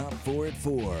4 at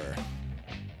 4.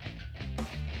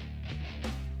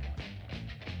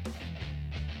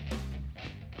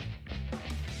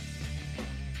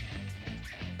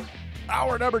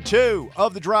 Hour number 2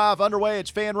 of the drive underway. It's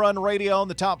Fan Run Radio on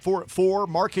the Top 4 at 4.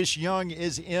 Marcus Young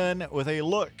is in with a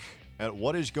look at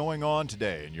what is going on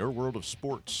today in your world of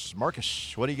sports.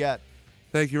 Marcus, what do you got?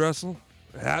 Thank you, Russell.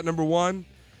 At number 1,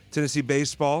 Tennessee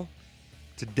baseball.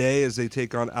 Today, as they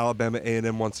take on Alabama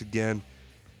A&M once again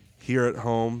here at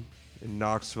home in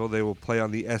Knoxville, they will play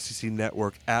on the SEC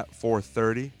Network at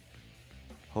 4:30,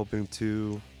 hoping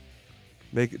to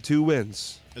make it 2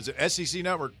 wins. Is it SEC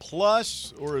Network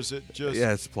Plus, or is it just...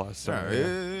 Yeah, it's plus. Sorry,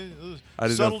 yeah.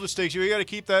 Subtle distinction. You got to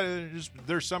keep that.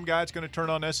 There's some guy that's going to turn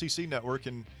on SEC Network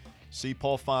and see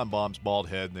Paul Feinbaum's bald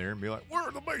head in there and be like, where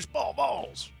are the baseball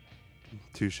balls?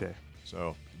 Touche.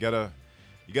 So you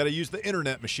gotta use the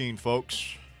internet machine,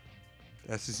 folks.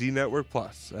 SEC Network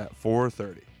Plus at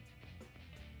 4:30.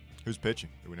 Who's pitching?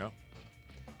 Do we know?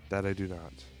 That I do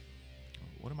not.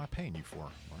 What am I paying you for,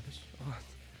 Marcus?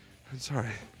 I'm sorry.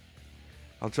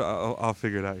 I'll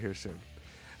figure it out here soon.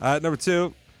 Number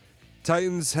 2,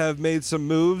 Titans have made some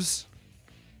moves.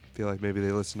 Feel like maybe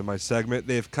they listened to my segment.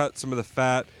 They've cut some of the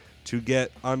fat to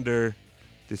get under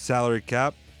the salary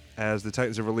cap, as the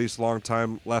Titans have released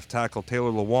longtime left tackle Taylor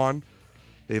Lewan.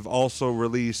 They've also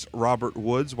released Robert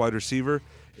Woods, wide receiver,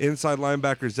 inside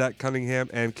linebacker Zach Cunningham,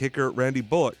 and kicker Randy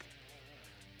Bullock.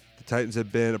 The Titans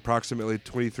have been approximately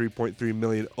 $23.3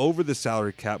 million over the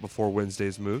salary cap before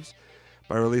Wednesday's moves.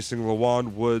 By releasing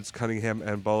Lewan, Woods, Cunningham,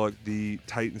 and Bullock, the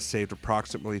Titans saved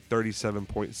approximately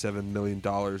 $37.7 million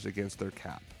against their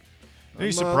cap.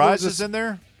 Any surprises in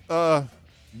there?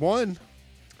 One.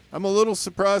 I'm a little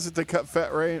surprised that they cut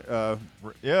Fat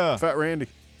Randy.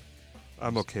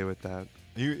 I'm okay with that.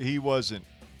 He wasn't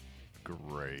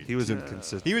great. He was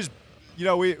inconsistent. He was,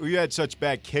 we had such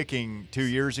bad kicking 2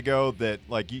 years ago that,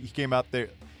 like, he came out there.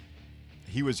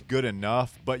 He was good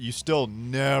enough, but you still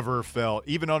never felt,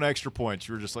 even on extra points,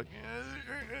 you were just like,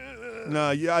 no,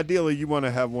 ideally you want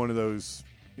to have one of those,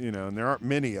 and there aren't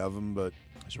many of them, but.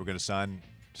 So we're going to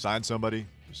sign somebody,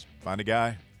 just find a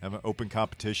guy, have an open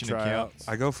competition Try account. outs.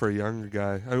 I go for a younger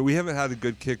guy. I mean, we haven't had a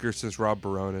good kicker since Rob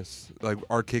Baronis. Like,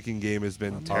 our kicking game has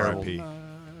been terrible. RIP.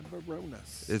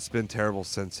 It's been terrible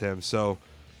since him. So,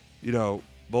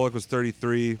 Bullock was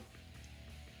 33.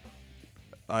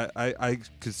 I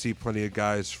could see plenty of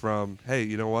guys from, hey,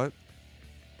 you know what?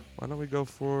 Why don't we go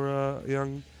for a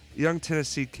young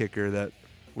Tennessee kicker that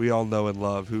we all know and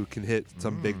love who can hit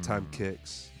some big-time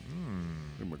kicks.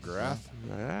 McGrath?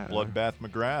 Yeah. Bloodbath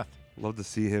McGrath. Love to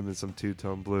see him in some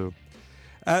two-tone blue.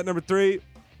 At number 3,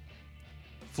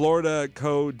 Florida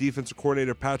co-defensive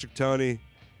coordinator Patrick Toney,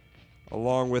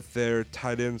 along with their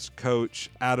tight ends coach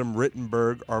Adam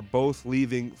Rittenberg, are both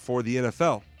leaving for the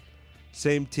NFL.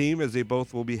 Same team, as they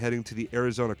both will be heading to the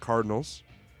Arizona Cardinals.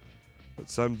 But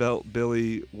Sunbelt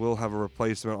Billy will have a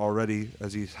replacement already,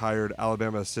 as he's hired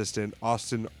Alabama assistant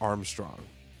Austin Armstrong.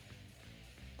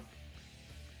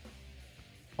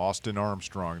 Austin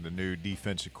Armstrong, the new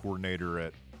defensive coordinator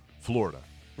at Florida.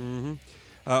 Mm-hmm.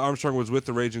 Armstrong was with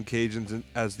the Raging Cajuns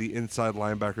as the inside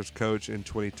linebackers coach in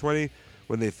 2020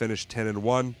 when they finished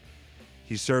 10-1.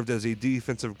 He served as a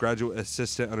defensive graduate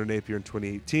assistant under Napier in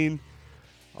 2018.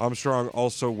 Armstrong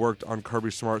also worked on Kirby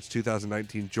Smart's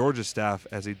 2019 Georgia staff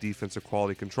as a defensive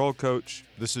quality control coach.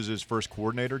 This is his first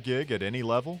coordinator gig at any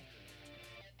level?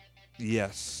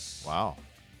 Yes. Wow.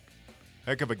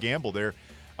 Heck of a gamble there.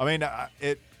 I mean,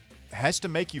 it has to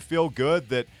make you feel good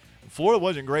that Florida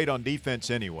wasn't great on defense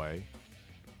anyway.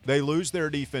 They lose their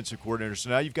defensive coordinator, so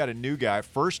now you've got a new guy,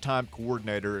 first-time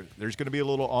coordinator. There's going to be a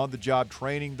little on-the-job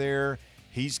training there.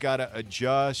 He's got to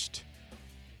adjust.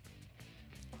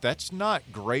 That's not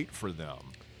great for them.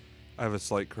 I have a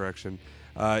slight correction.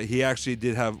 He actually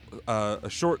did have a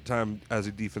short time as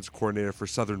a defensive coordinator for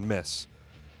Southern Miss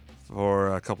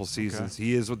for a couple seasons.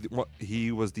 Okay.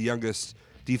 He was the youngest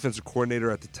defensive coordinator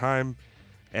at the time,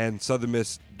 and Southern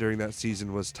Miss during that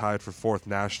season was tied for 4th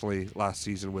nationally last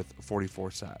season with 44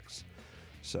 sacks.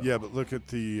 So yeah, but look at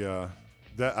the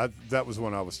that was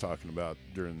one I was talking about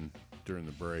during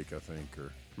the break, I think,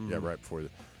 or right before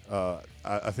that.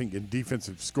 I think in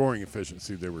defensive scoring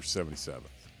efficiency, they were 77th.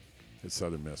 As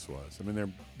Southern Miss was. I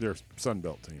mean, they're a Sun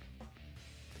Belt team.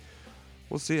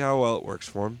 We'll see how well it works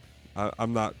for him.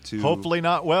 I'm not too. Hopefully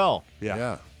not well.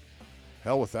 Yeah.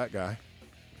 Hell with that guy.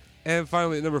 And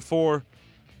finally, at number 4,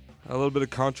 a little bit of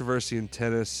controversy in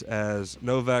tennis as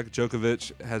Novak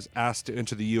Djokovic has asked to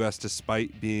enter the U.S.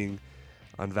 despite being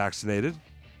unvaccinated.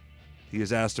 He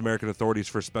has asked American authorities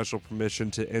for special permission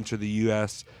to enter the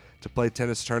U.S. to play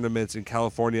tennis tournaments in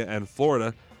California and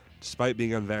Florida despite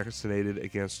being unvaccinated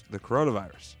against the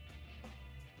coronavirus.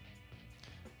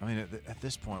 I mean, at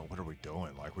this point, what are we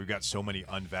doing? Like, we've got so many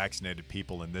unvaccinated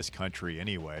people in this country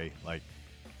anyway. Like,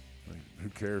 Who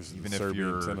cares? Even The if Serbian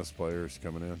you're- tennis players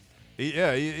coming in.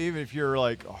 yeah, even if you're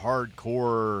like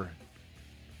hardcore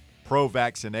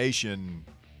pro-vaccination,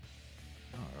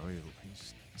 I don't know,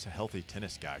 he's a healthy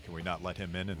tennis guy. Can we not let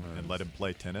him in and let him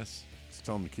play tennis? Just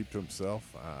tell him to keep to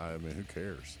himself. I mean, who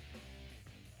cares?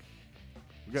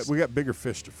 We got bigger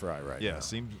fish to fry right Yeah, now.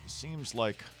 seems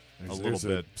like There's a little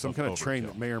bit some kind of train overkill.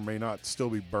 that may or may not still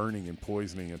be burning and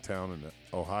poisoning a town in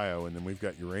Ohio, and then we've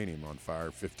got uranium on fire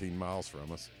 15 miles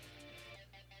from us.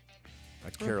 I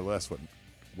care less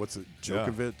what's it, Yeah.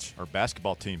 Djokovic? Our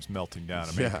basketball team's melting down.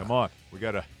 I mean, Yeah. come on, we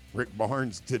gotta Rick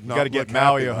Barnes did not got to get look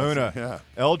Maui happy last Ahuna night. Yeah.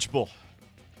 eligible.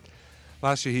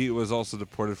 Last year, he was also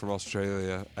deported from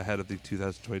Australia ahead of the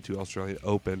 2022 Australian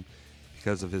Open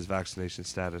because of his vaccination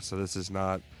status. So this is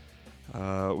not,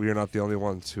 we are not the only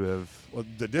ones who have. Well,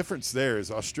 the difference there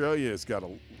is Australia has got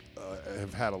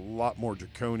have had a lot more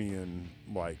draconian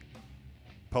like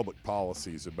public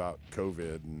policies about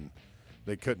COVID, and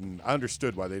they couldn't. I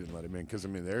understood why they didn't let him in because I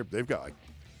mean they've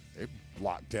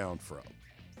locked down for a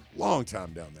long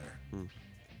time down there.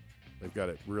 They've got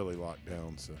it really locked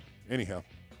down. So anyhow,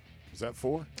 is that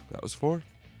 4? That was 4.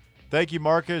 Thank you,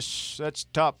 Marcus. That's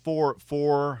top 4 at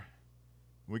 4.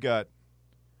 We got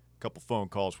a couple phone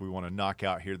calls we want to knock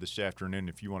out here this afternoon.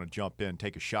 If you want to jump in,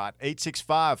 take a shot.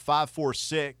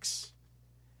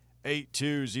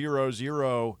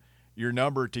 865-546-8200. Your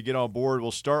number to get on board.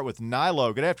 We'll start with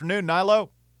Nilo. Good afternoon, Nilo.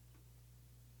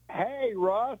 Hey,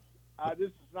 Russ. This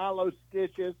is Nilo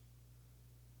Stitches.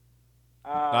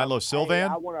 Nilo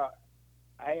Sylvan? I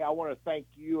want to thank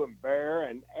you and Bear,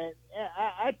 and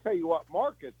I tell you what,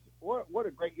 Marcus, what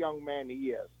a great young man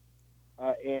he is,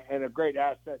 and a great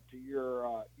asset to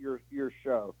your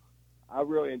show. I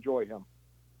really enjoy him.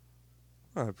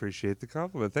 I appreciate the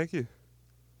compliment. Thank you.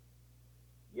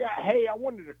 Yeah, hey, I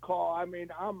wanted to call. I mean,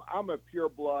 I'm a pure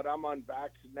blood. I'm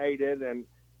unvaccinated, and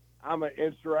I'm an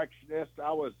insurrectionist.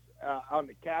 I was on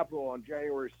the Capitol on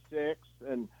January 6th,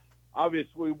 and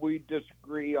obviously we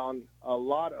disagree on a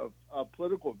lot of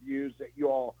political views that you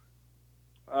all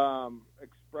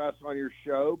express on your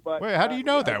show. But Wait, how do you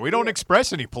know that? We don't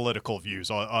express any political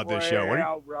views on this show. What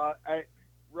are you-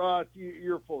 Russ,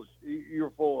 you're full.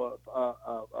 You're full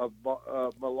of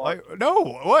malarkey. no,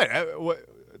 what?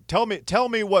 Tell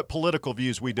me what political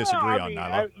views we disagree on,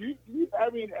 Nilo. I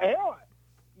mean, hell,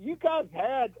 you guys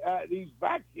had these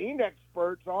vaccine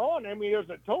experts on. I mean, it was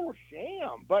a total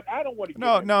sham. But I don't want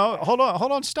to. No, hold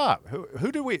on, stop.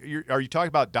 Who do we? Are you talking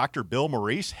about Dr. Bill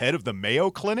Maurice, head of the Mayo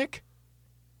Clinic?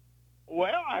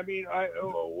 Well, I mean,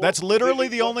 That's literally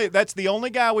the only. That's the only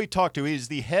guy we talked to. He's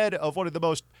the head of one of the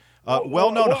most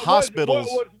well-known hospitals.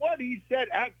 Was what he said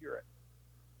accurate?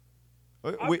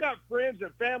 We- I've got friends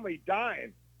and family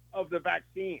dying of the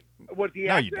vaccine. Was he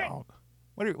no, accurate? you don't.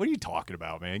 What are you talking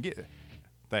about, man?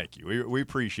 Thank you. We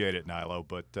appreciate it, Nilo.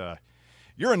 But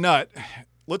you're a nut.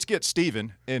 Let's get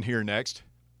Steven in here next.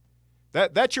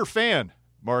 That's your fan,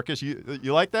 Marcus. You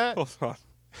like that? Hold on.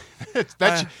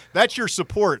 that's your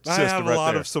support I system have right a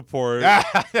lot there. of support.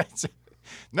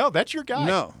 No, that's your guy.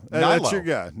 No, Nilo. that's your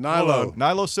guy, Nilo,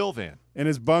 Nilo Sylvan. in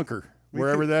his bunker,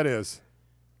 wherever that is.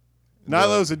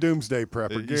 Nilo's a doomsday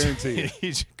prepper, guaranteed.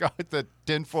 He's got the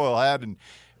tinfoil hat and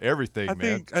everything,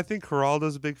 man. I think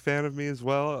Geraldo's a big fan of me as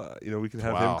well. We can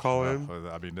have him call in.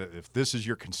 I mean, if this is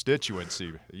your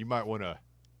constituency, you might want to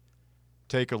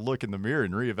take a look in the mirror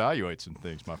and reevaluate some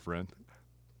things, my friend.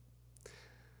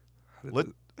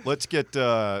 Let's get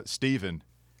Steven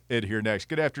in here next.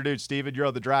 Good afternoon, Steven. You're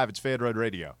on the drive. It's Fan Run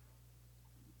Radio.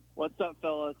 What's up,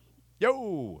 fellas?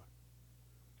 Yo!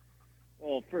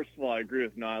 Well, first of all, I agree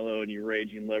with Nilo and you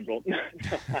raging liberal.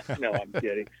 No, I'm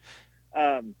kidding.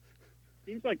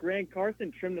 Seems like Rand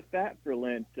Carthen trimmed the fat for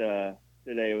Lent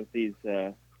today with these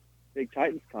big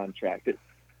Titans contract.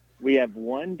 We have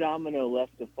one domino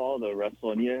left to fall, though,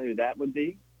 Russell, and you know who that would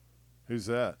be? Who's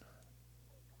that?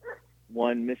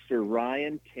 One Mr.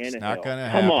 Ryan Tannehill. It's not going to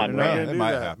Come happen. on, No, They're Rand. gonna it do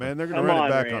might that, happen. man. They're going to Come run it on,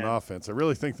 back on Rand. offense. I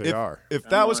really think they are. If Come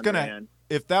that was on, going to Rand.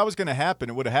 if that was going to happen,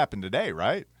 it would have happened today,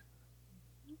 right?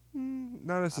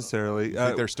 Not necessarily. I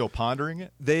think they're still pondering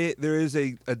it. There is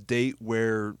a date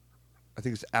where I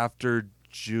think it's after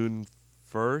June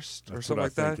 1st or That's something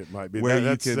what like I that. think it might be. Where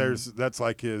that's you can, that's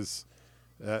like his.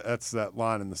 That's that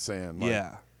line in the sand. Like,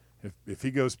 yeah. If he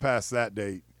goes past that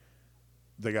date,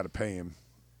 they got to pay him.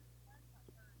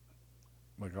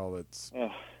 Like all that's. Oh,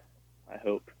 I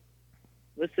hope.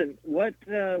 Listen, with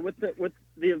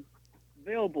the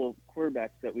available quarterbacks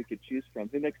that we could choose from,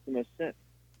 who makes the most sense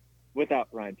without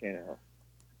Ryan Tannehill?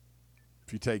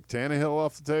 If you take Tannehill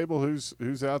off the table,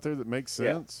 who's out there that makes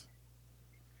sense?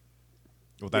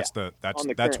 Well, On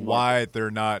the that's current why they're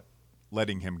not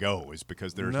letting him go, is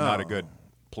because there's not a good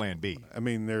plan B. I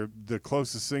mean, the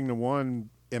closest thing to one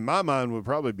in my mind would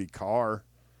probably be Carr,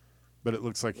 but it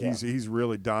looks like he's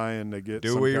really dying to get.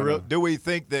 Do we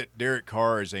think that Derek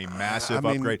Carr is a massive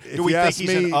upgrade? if Do we you think ask he's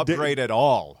me, an upgrade at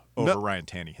all over Ryan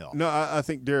Tannehill? No, I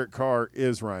think Derek Carr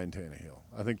is Ryan Tannehill.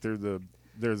 I think they're the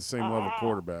same level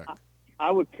quarterback. I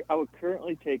would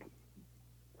currently take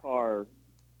Carr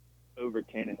over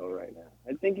Tannehill right now.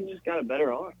 I think he's just got a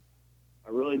better arm.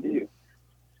 I really do.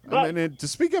 I mean, to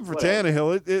speak up for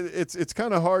Tannehill, it's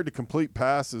kind of hard to complete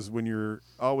passes when you're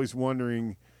always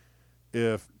wondering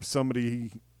if somebody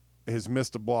has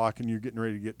missed a block and you're getting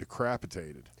ready to get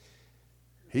decapitated.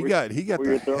 He got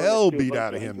the hell beat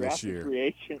out of him this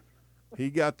year. He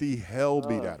got the hell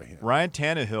beat out of him. Ryan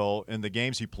Tannehill, in the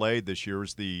games he played this year,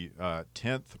 was the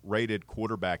 10th rated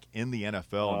quarterback in the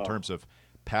NFL in terms of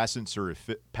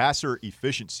passer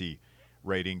efficiency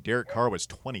rating. Derek Carr was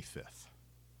 25th.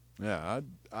 Yeah,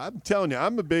 I'm telling you,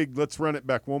 I'm a big let's run it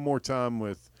back one more time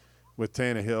with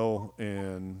Tannehill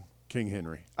and King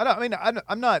Henry.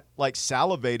 I'm not like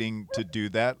salivating to do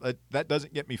that. That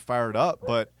doesn't get me fired up,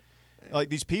 but like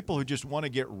these people who just want to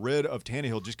get rid of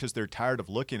Tannehill just because they're tired of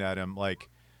looking at him, like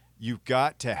you've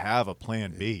got to have a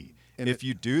plan B. And if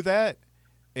you do that,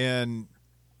 and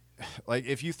like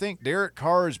if you think Derek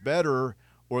Carr is better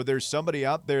or there's somebody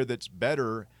out there that's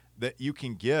better that you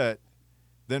can get,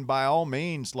 then by all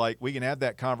means, like we can have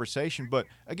that conversation. But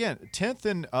again, 10th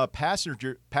in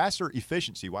passer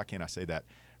efficiency. Why can't I say that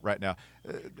right now?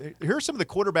 Here are some of the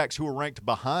quarterbacks who are ranked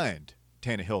behind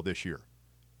Tannehill this year: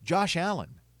 Josh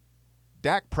Allen,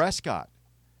 Dak Prescott,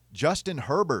 Justin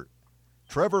Herbert,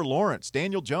 Trevor Lawrence,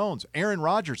 Daniel Jones, Aaron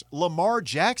Rodgers, Lamar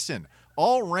Jackson,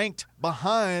 all ranked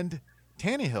behind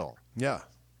Tannehill. Yeah.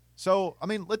 So, I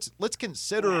mean, let's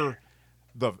consider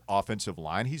the offensive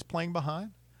line he's playing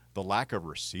behind, the lack of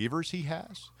receivers he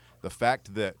has, the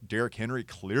fact that Derrick Henry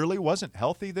clearly wasn't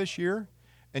healthy this year,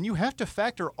 and you have to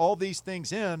factor all these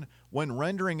things in when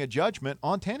rendering a judgment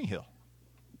on Tannehill.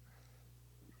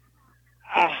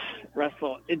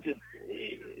 Russell, it just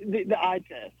the eye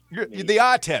test. The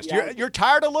eye test. Yeah. You're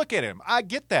tired of looking at him. I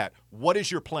get that. What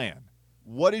is your plan?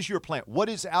 What is your plan? What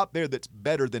is out there that's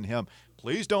better than him?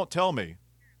 Please don't tell me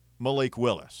Malik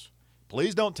Willis.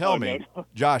 Please don't tell me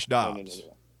Josh Dobbs.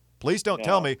 No. Please don't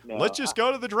tell me, let's just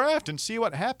go to the draft and see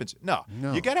what happens. No.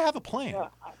 You got to have a plan. Yeah,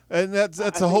 And that's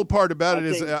the whole part about it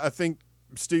is I think,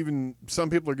 Stephen, some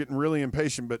people are getting really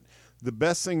impatient, but the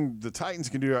best thing the Titans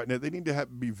can do right now, they need to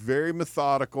be very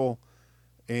methodical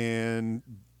and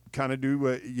kind of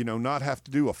do not have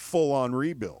to do a full-on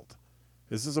rebuild.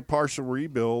 This is a partial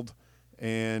rebuild,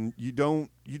 and you've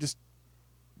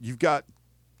got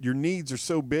your needs are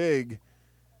so big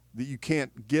that you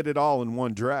can't get it all in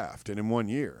one draft and in 1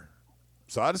 year.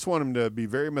 So I just want them to be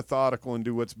very methodical and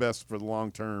do what's best for the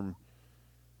long-term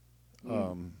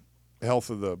health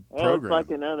of the program. It's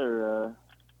like another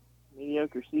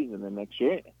mediocre season the next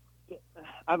year.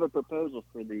 I have a proposal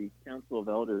for the Council of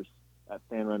Elders at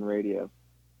Fan Run Radio.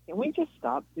 Can we just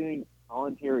stop doing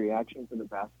volunteer reaction for the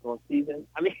basketball season?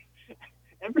 I mean,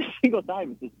 every single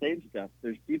time it's the same stuff.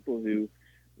 There's people who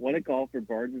want to call for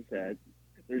Barnes' head.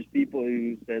 There's people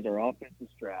who says our offense is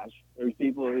trash. There's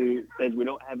people who says we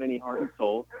don't have any heart and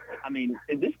soul. I mean,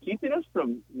 is this keeping us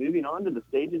from moving on to the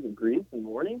stages of grief and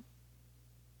mourning?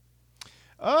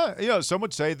 Some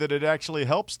would say that it actually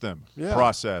helps them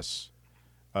process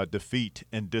defeat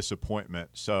and disappointment.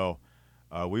 So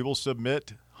we will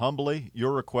submit humbly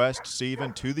your request,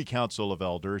 Stephen, to the Council of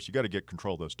Elders. You got to get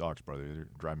control of those dogs, brother. They're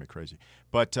driving me crazy.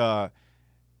 But I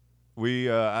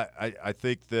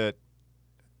think that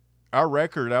our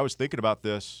record, I was thinking about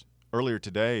this earlier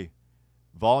today,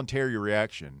 voluntary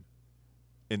reaction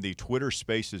in the Twitter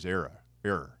Spaces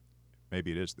error.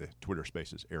 Maybe it is the Twitter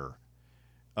Spaces error.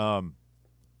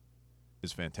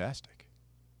 Is fantastic.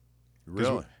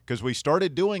 Really? Because we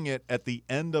started doing it at the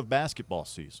end of basketball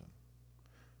season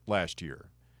last year.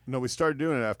 No, we started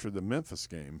doing it after the Memphis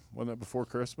game. Wasn't that before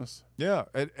Christmas? Yeah,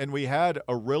 and we had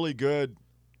a really good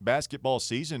basketball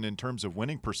season in terms of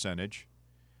winning percentage.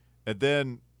 And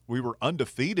then we were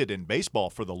undefeated in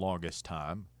baseball for the longest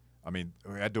time. I mean,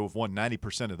 we had to have won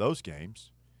 90% of those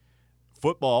games.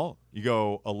 Football, you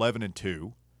go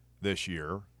 11-2 this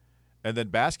year. And then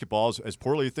basketball, as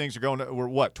poorly things are going, we're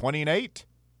what, 20-8?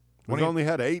 We've only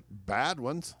had 8 bad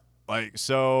ones.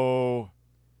 So,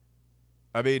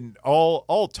 I mean,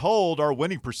 all told, our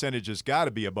winning percentage has got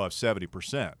to be above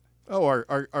 70%. Oh,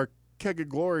 our keg of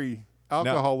glory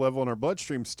alcohol level in our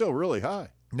bloodstream is still really high.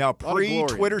 Now, lot of glory in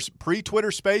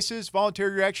pre-Twitter Spaces,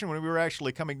 voluntary reaction, when we were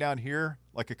actually coming down here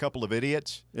like a couple of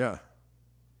idiots, Yeah.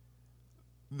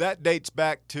 that dates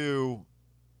back to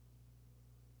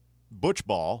Butch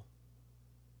Ball.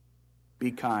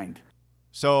 Be kind.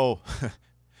 So,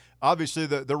 obviously,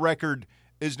 the record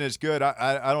isn't as good.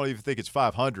 I don't even think it's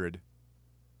 500.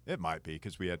 It might be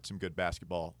because we had some good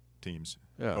basketball teams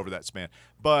over that span.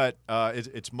 But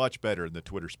it's much better in the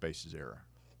Twitter Spaces era.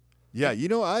 Yeah,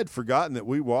 I had forgotten that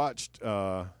we watched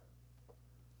the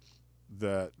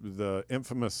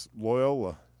infamous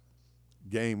Loyola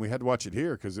game. We had to watch it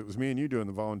here because it was me and you doing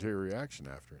the voluntary reaction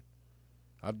after it.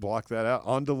 I'd block that out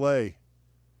on delay.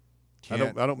 I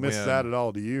don't miss that at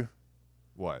all. Do you?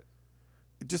 What?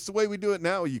 Just the way we do it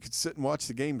now, you could sit and watch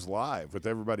the games live with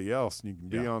everybody else, and you can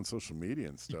be on social media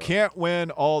and stuff. You can't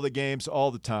win all the games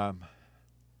all the time.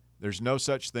 There's no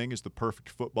such thing as the perfect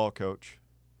football coach.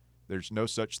 There's no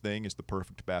such thing as the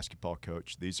perfect basketball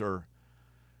coach. These are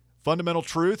fundamental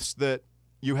truths that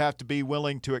you have to be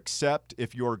willing to accept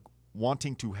if you're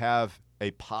wanting to have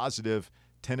a positive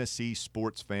Tennessee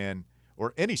sports fan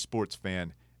or any sports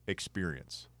fan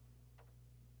experience.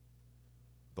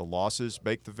 The losses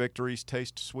make the victories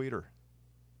taste sweeter.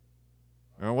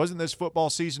 And wasn't this football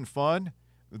season fun?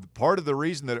 Part of the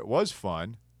reason that it was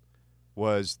fun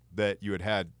was that you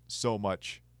had so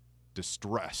much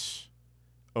distress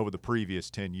over the previous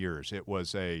 10 years. It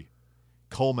was a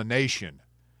culmination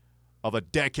of a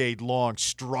decade-long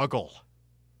struggle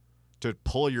to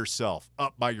pull yourself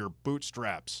up by your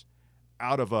bootstraps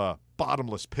out of a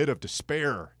bottomless pit of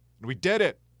despair. And we did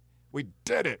it. We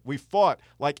did it. We fought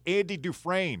like Andy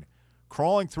Dufresne,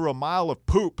 crawling through a mile of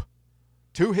poop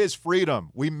to his freedom.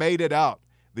 We made it out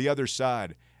the other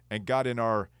side and got in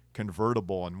our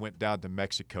convertible and went down to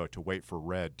Mexico to wait for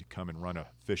Red to come and run a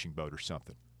fishing boat or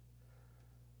something.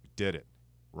 We did it.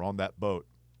 We're on that boat.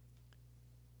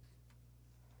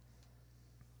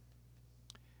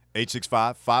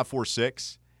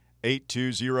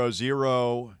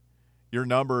 865-546-8200. Your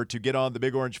number to get on the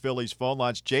Big Orange Phillies phone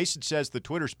lines. Jason says the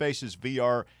Twitter Spaces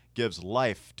VR gives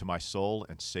life to my soul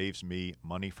and saves me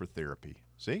money for therapy.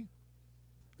 See?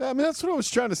 I mean, that's what I was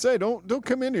trying to say. Don't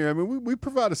come in here. I mean, we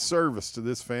provide a service to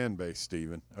this fan base,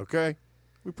 Steven, okay?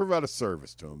 We provide a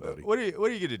service to them, buddy. What are you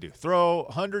going to do? Throw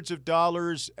hundreds of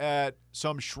dollars at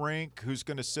some shrink who's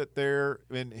going to sit there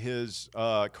in his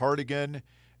cardigan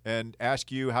and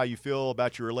ask you how you feel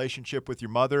about your relationship with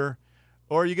your mother?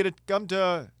 Or are you going to come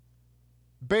to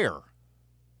Bear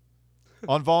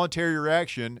on voluntary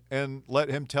reaction and let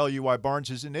him tell you why Barnes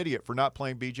is an idiot for not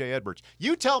playing B.J. Edwards?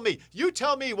 You tell me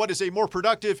what is a more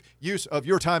productive use of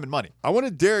your time and money. I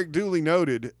wanted Derek duly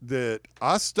noted that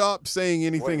I stopped saying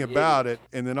anything about it,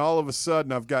 and then all of a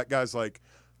sudden I've got guys like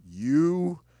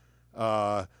you,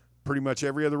 pretty much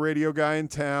every other radio guy in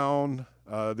town,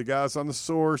 the guys on the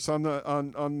Source, on the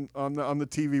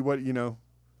TV,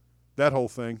 that whole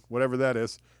thing, whatever that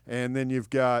is, and then you've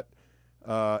got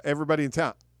everybody in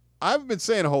town. I haven't been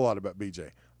saying a whole lot about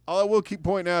BJ. All I will keep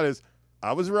pointing out is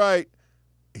I was right.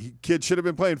 Kid should have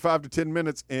been playing 5 to 10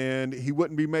 minutes, and he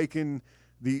wouldn't be making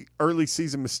the early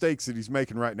season mistakes that he's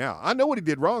making right now. I know what he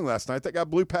did wrong last night. That guy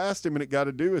blew past him, and it got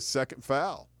to do his second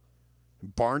foul.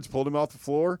 Barnes pulled him off the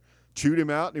floor, chewed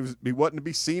him out, and he wasn't to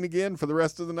be seen again for the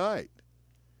rest of the night.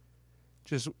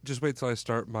 Just wait till I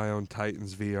start my own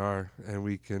Titans VR, and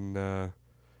we can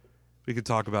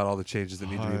talk about all the changes that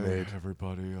need to be made.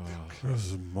 Everybody. This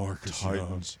is Marcus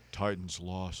Titans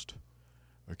lost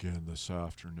again this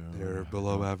afternoon. Their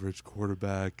below-average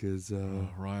quarterback is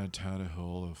Ryan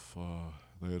Tannehill. If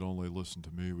they had only listened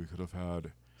to me, we could have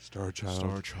had Star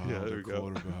Child at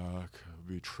quarterback.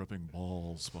 Be tripping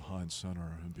balls behind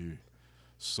center and be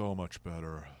so much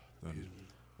better than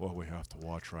what we have to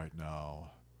watch right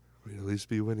now. We'd at least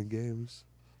be winning games.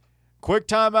 Quick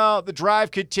timeout. The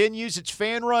drive continues. It's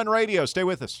Fan Run Radio. Stay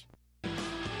with us.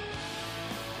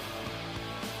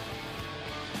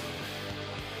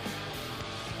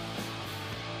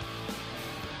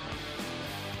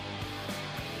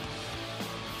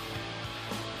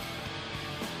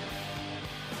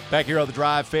 Back here on the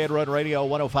drive, Fan Run Radio,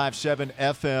 105.7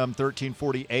 FM,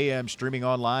 1340 AM, streaming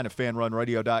online at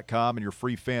fanrunradio.com and your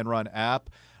free Fan Run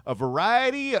app. A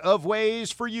variety of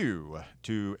ways for you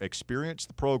to experience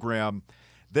the program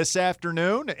this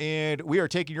afternoon, and we are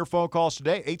taking your phone calls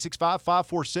today,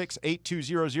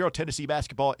 865-546-8200, Tennessee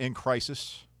basketball in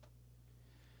crisis.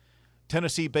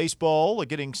 Tennessee baseball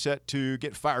getting set to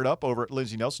get fired up over at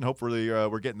Lindsey Nelson. Hopefully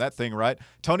we're getting that thing right.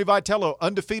 Tony Vitello,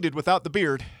 undefeated without the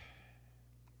beard.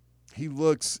 He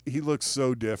looks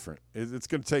so different. It's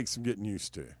going to take some getting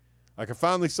used to. Like I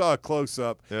finally saw a close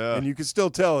up, Yeah. and you can still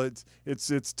tell it's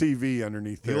TV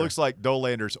underneath He there. looks like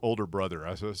Dolander's older brother.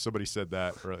 Somebody said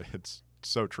that. Really, it's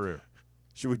so true.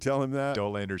 Should we tell him that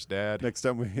Dolander's dad. next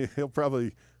time? He'll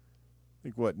probably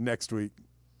think next week.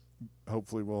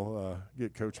 Hopefully, we'll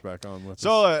get Coach back on with us.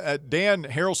 So Dan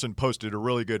Harrelson posted a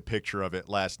really good picture of it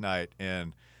last night,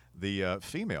 and the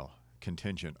female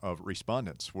contingent of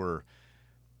respondents were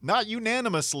not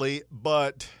unanimously,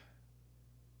 but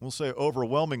we'll say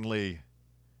overwhelmingly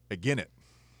against it.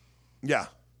 Yeah,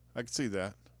 I can see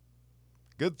that.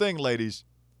 Good thing, ladies,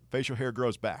 facial hair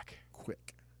grows back.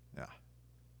 Quick. Yeah.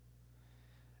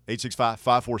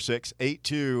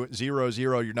 865-546-8200,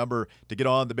 your number to get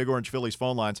on the Big Orange Phillies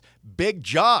phone lines. Big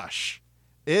Josh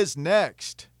is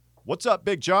next. What's up,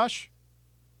 Big Josh?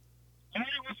 Hey,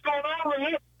 what's going on,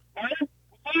 man? What's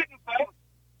happening, folks?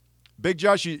 Big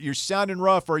Josh, you're sounding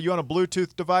rough. Are you on a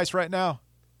Bluetooth device right now?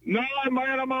 No,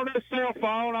 man, I'm on this cell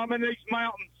phone. I'm in these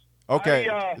mountains. Okay,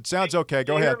 Hey, it sounds okay.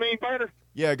 Go you ahead. hear me better?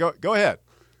 Yeah, go ahead.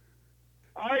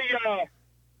 I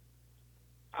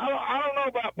don't know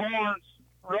about Barnes,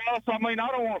 Russ. I mean, I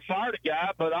don't want to fire the guy,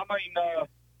 but I mean,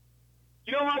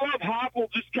 you know, I love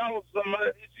Heupel just because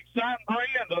it's exciting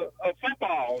brand of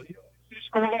football. You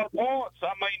score a lot of points.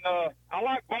 I mean, I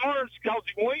like Barnes because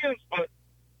he wins, but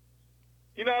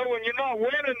you know, when you're not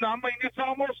winning, I mean, it's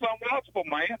almost unwatchable,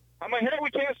 man. I mean, here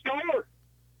we can't score.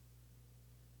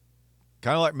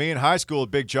 Kind of like me in high school,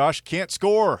 Big Josh. Can't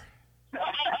score.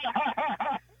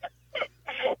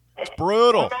 It's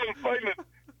brutal. I know the feeling.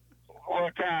 Well,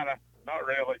 kind of. Not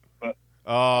really, but.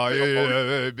 Oh,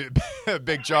 yeah.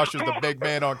 Big Josh is the big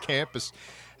man on campus.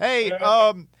 Hey,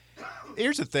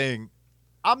 here's the thing.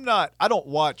 I don't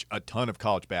watch a ton of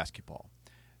college basketball.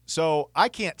 So I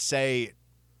can't say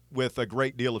with a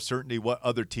great deal of certainty what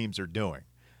other teams are doing.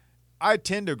 I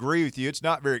tend to agree with you. It's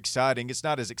not very exciting. It's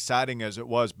not as exciting as it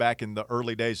was back in the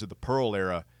early days of the Pearl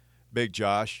era, Big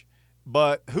Josh.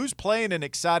 But who's playing an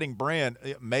exciting brand?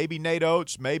 Maybe Nate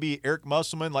Oates, maybe Eric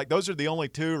Musselman. Like, those are the only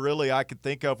two really I could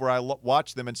think of where I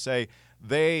watch them and say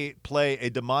they play a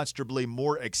demonstrably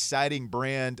more exciting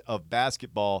brand of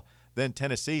basketball than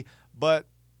Tennessee. But,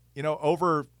 you know,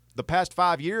 over the past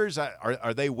 5 years,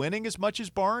 are they winning as much as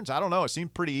Barnes? I don't know. It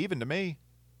seemed pretty even to me.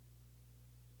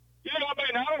 Yeah, I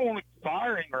mean, I don't want to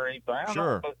fire him or anything.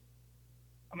 Sure. But,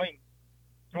 I mean,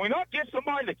 can we not get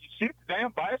somebody that can shoot the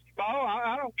damn basketball?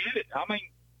 I don't get it. I mean,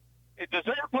 does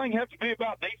everything have to be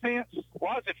about defense?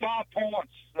 Why is it 5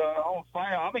 points on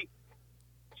foul? I mean,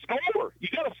 score. You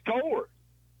got to score.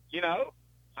 You know?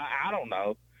 I don't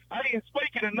know. Hey, and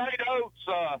speaking of Nate Oates,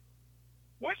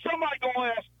 when's somebody going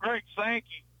to ask Greg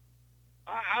Sankey?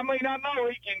 I mean, I know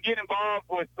he can get involved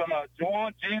with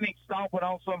Juwan Jennings stomping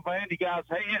on some Vandy guy's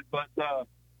head, but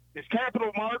is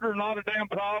capital murder not a damn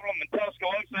problem in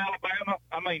Tuscaloosa, Alabama?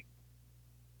 I mean,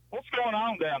 what's going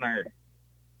on down there?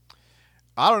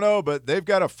 I don't know, but they've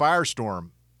got a firestorm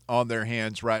on their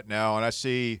hands right now, and I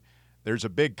see there's a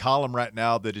big column right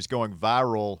now that is going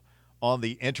viral on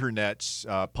the internets,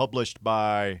 published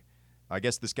by, I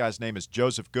guess this guy's name is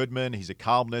Joseph Goodman. He's a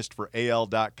columnist for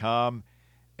AL.com.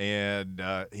 And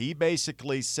he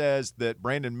basically says that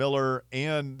Brandon Miller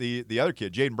and the other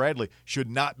kid, Jaden Bradley, should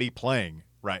not be playing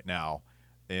right now.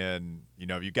 And, you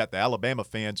know, you've got the Alabama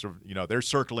fans, you know, they're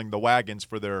circling the wagons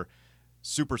for their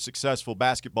super successful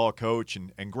basketball coach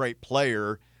and great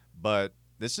player. But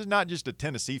this is not just a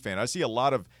Tennessee fan. I see a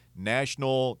lot of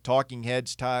national talking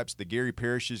heads types, the Gary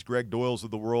Parishes, Greg Doyles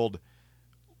of the world,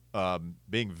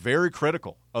 being very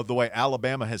critical of the way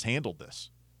Alabama has handled this.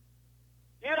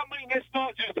 Yeah, I mean, it's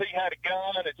not just he had a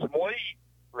gun and some weed,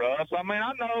 Russ. I mean,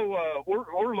 I know we're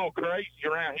a little crazy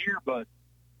around here, but,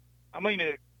 I mean,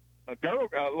 a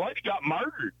lady got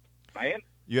murdered, man.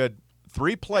 You had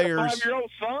 3 players. A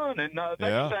 5-year-old son, and they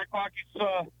just act like it's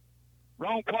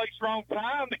wrong place, wrong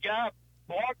time. The guy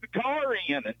blocked the car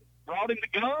in and brought him the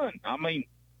gun. I mean,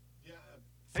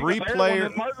 3 players. players.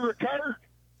 When the murder occurred.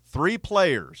 3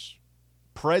 players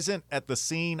present at the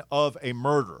scene of a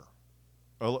murder.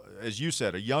 As you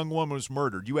said, a young woman was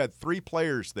murdered. You had 3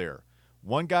 players there.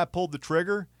 One guy pulled the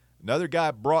trigger. Another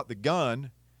guy brought the gun.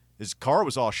 His car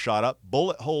was all shot up,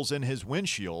 bullet holes in his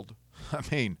windshield. I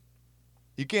mean,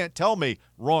 you can't tell me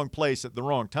wrong place at the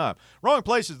wrong time. Wrong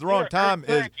place at the wrong time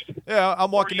is, I'm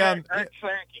walking down.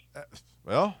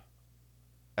 Well,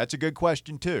 that's a good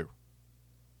question, too.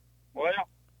 Well,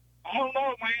 I don't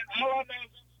know, man. All I know is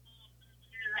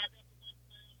here I got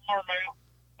the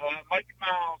arm out, making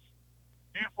miles.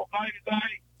 Beautiful day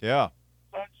today. Yeah.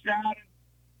 Sun shining.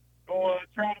 Go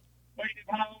try to make it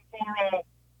home for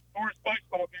his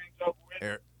baseball game's over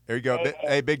with. There you go.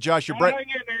 Hey, Big Josh, you're breaking. Hang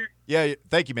in there. Yeah,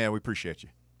 thank you, man. We appreciate you.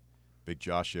 Big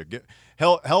Josh,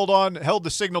 held the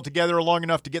signal together long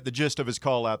enough to get the gist of his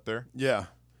call out there. Yeah,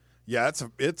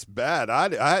 it's bad.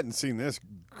 I hadn't seen this.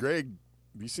 Greg,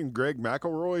 have you seen Greg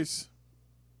McElroy's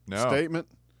statement?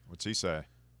 What's he say?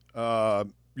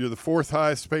 You're the fourth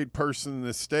highest paid person in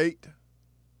this state.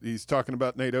 He's talking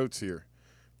about Nate Oates here.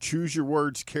 Choose your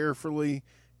words carefully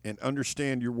and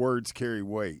understand your words carry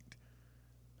weight.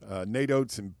 Nate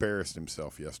Oates embarrassed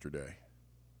himself yesterday.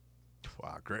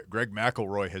 Wow, Greg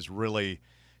McElroy has really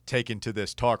taken to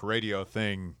this talk radio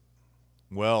thing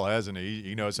well, hasn't he?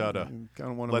 He knows how to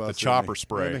let the chopper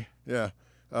spray. Yeah.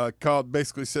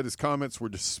 Basically said his comments were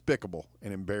despicable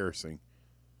and embarrassing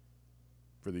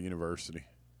for the university.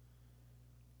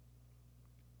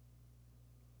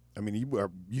 I mean,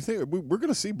 you think we're going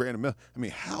to see Brandon Miller? I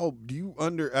mean,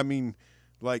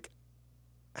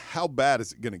 how bad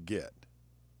is it going to get?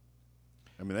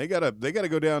 I mean, they gotta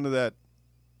go down to that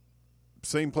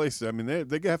same place. I mean,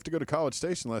 they have to go to College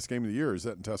Station last game of the year. Or is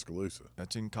that in Tuscaloosa?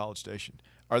 That's in College Station.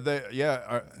 Are they?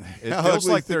 Yeah. It how feels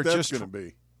ugly like do you they're think just that's going to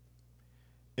be.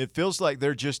 It feels like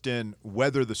they're just in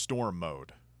weather the storm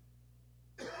mode.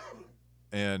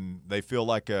 And they feel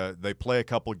like they play a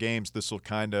couple of games, this will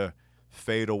kind of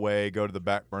fade away, go to the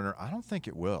back burner. I don't think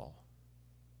it will.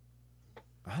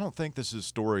 I don't think this is a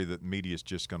story that media is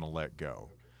just going to let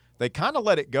go. They kind of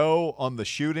let it go on the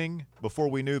shooting before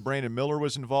we knew Brandon Miller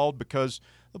was involved because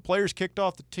the players kicked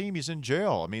off the team. He's in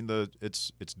jail. I mean,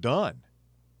 it's done.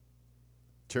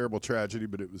 Terrible tragedy,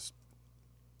 but it was.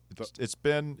 It's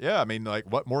been, yeah. I mean, like,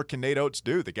 what more can Nate Oates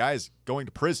do? The guy's going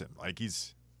to prison. Like,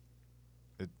 it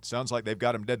sounds like they've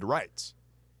got him dead to rights.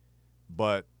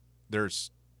 But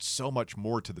there's so much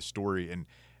more to the story, and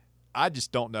I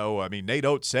just don't know. I mean, Nate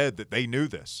Oates said that they knew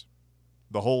this.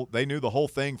 They knew the whole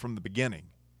thing from the beginning.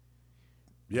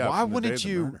 Yeah. Why wouldn't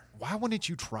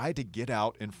you try to get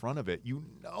out in front of it? You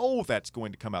know that's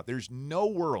going to come out. There's no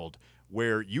world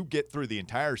where you get through the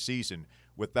entire season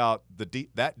without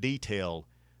that detail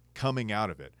coming out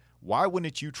of it. Why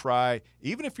wouldn't you try,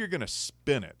 even if you're going to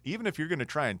spin it, even if you're going to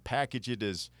try and package it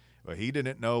as, well, he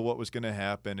didn't know what was going to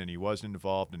happen and he wasn't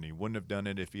involved and he wouldn't have done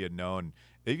it if he had known.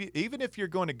 Even if you're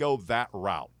going to go that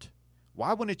route,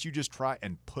 why wouldn't you just try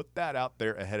and put that out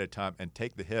there ahead of time and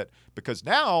take the hit? Because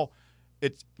now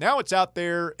it's out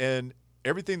there and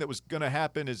everything that was going to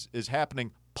happen is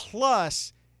happening.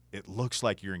 Plus, it looks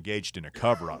like you're engaged in a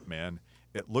cover-up, man.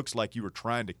 It looks like you were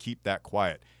trying to keep that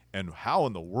quiet. And how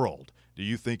in the world do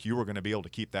you think you were going to be able to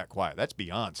keep that quiet? That's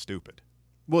beyond stupid.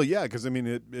 Well, yeah, because, I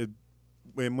mean,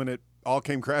 when it all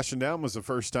came crashing down was the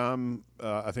first time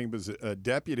I think it was a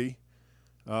deputy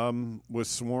was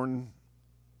sworn,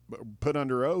 put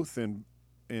under oath,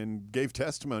 and gave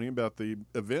testimony about the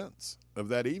events of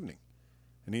that evening.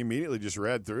 And he immediately just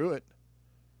read through it.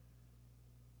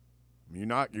 You're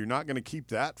not going to keep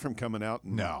that from coming out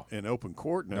in open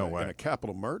court in a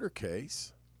capital murder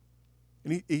case.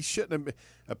 And he shouldn't have been.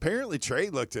 Apparently, Trey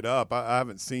looked it up. I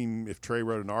haven't seen if Trey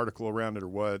wrote an article around it or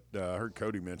what. I heard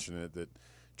Cody mention it, that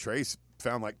Trey's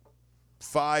found like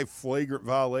 5 flagrant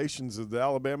violations of the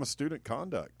Alabama student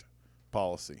conduct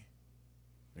policy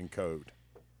and code.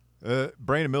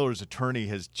 Brandon Miller's attorney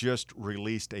has just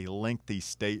released a lengthy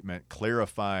statement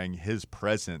clarifying his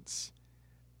presence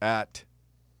at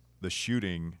the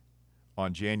shooting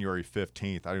on January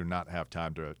 15th. I do not have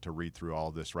time to read through all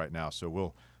of this right now, so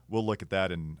we'll look at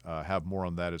that and have more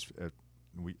on that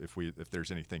if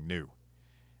there's anything new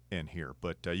in here.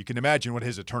 But you can imagine what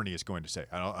his attorney is going to say.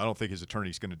 I don't think his attorney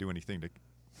is going to do anything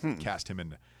to cast him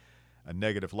in a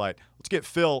negative light. Let's get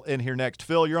Phil in here next.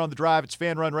 Phil, you're on the drive. It's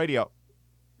Fan Run Radio.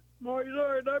 Morning,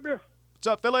 there, W. What's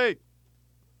up, Philly?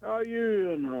 How are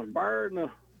you and Byron and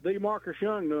D. Marcus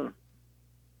Young doing?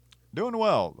 Doing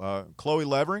well. Chloe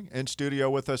Levering in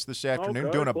studio with us this afternoon,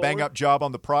 Okay, doing a Chloe. bang-up job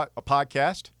on the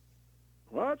podcast.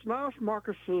 Well, it's nice.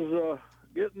 Marcus is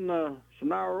getting some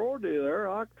priority there.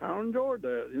 I kind of enjoyed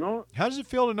that, you know. How does it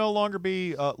feel to no longer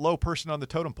be a low person on the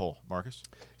totem pole, Marcus?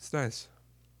 It's nice.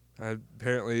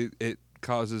 Apparently, it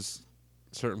causes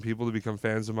certain people to become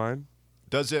fans of mine.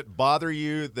 Does it bother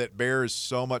you that Bear is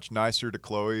so much nicer to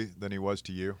Chloe than he was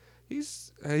to you?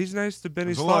 He's nice to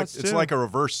Benny It's Slots, it's too. like a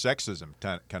reverse sexism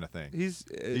kind of thing.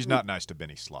 He's not nice to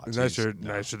Benny Slots. nicer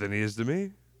than he is to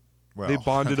me. Well, They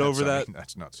bonded over that.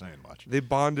 That's not saying much. They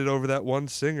bonded over that one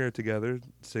singer together,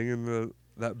 singing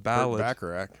that ballad. Burt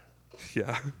Bacharach.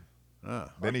 Yeah.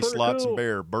 Benny pretty Slots cool. and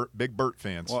Bear, big Burt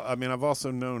fans. Well, I mean, I've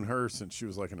also known her since she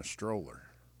was like in a stroller.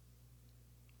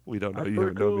 We don't know. That's You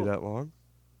haven't pretty known me cool. that long.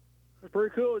 It's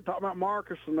pretty cool. Talk about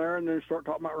Marcus in there, and then start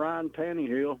talking about Ryan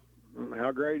Tannehill and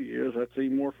how great he is. That's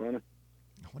even more funny.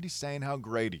 what he's saying how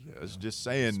great he is. Just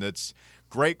saying that's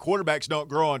great quarterbacks don't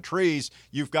grow on trees.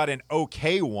 You've got an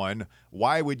okay one.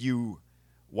 Why would you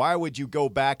go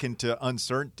back into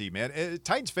uncertainty, man?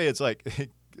 Titans fans, like,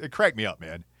 it cracked me up,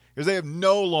 man, because they have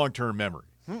no long-term memory.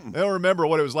 They don't remember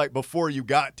what it was like before you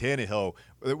got Tannehill,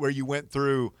 where you went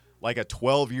through like a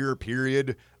 12-year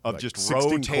period of Like just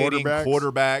 16 rotating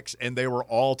quarterbacks, and they were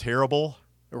all terrible.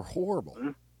 They were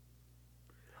horrible.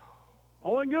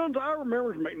 Only guns I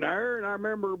remember is McNair, and I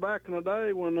remember back in the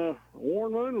day when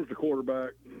Warren Moon was the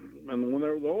quarterback, and when they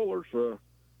were the Oilers,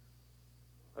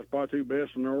 that's probably two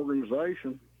best in the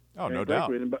organization. Oh, no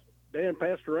doubt. Dan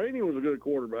Pastorini was a good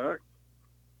quarterback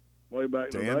way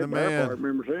back in the Dan day. the man. Everybody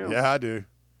remembers him. Yeah, I do.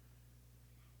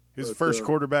 His But, first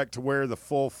quarterback to wear the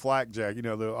full flak jacket. You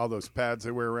know, all those pads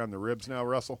they wear around the ribs now,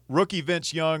 Russell? Rookie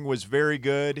Vince Young was very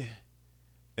good,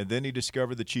 and then he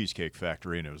discovered the Cheesecake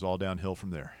Factory, and it was all downhill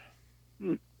from there.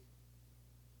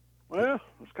 Well,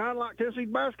 it's kind of like Tennessee's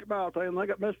basketball team. They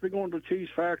must be going to the cheese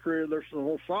factory. They're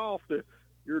so soft that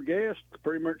your guest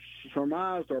pretty much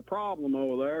surmised their problem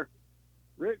over there.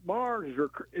 Rick Barnes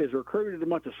is recruited a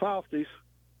bunch of softies,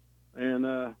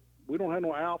 and we don't have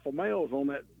no alpha males on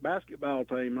that basketball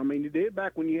team. I mean, you did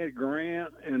back when you had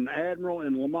Grant and Admiral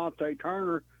and Lamonte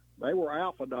Turner. They were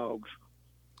alpha dogs.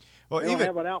 Well, They don't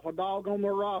have an alpha dog on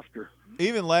their roster.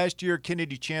 Even last year,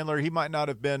 Kennedy Chandler, he might not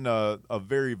have been a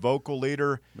very vocal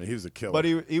leader. I mean, he was a killer. But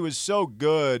he was so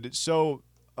good, so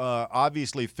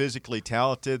obviously physically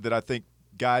talented that I think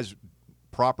guys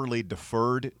properly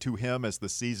deferred to him as the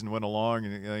season went along,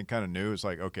 and they kind of knew it's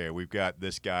like, okay, we've got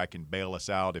this guy can bail us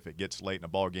out if it gets late in a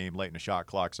ball game, late in a shot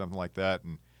clock, something like that.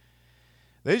 And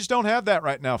they just don't have that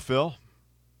right now, Phil.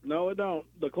 No, it don't.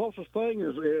 The closest thing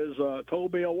is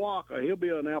Toby Awaka. He'll be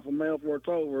an alpha male before it's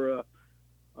over.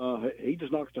 He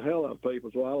just knocks the hell out of people.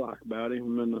 That's what I like about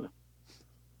him. And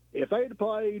if they'd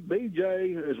played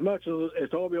BJ as much as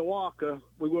Toby Awaka,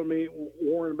 we wouldn't be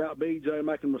worrying about BJ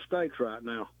making mistakes right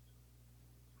now.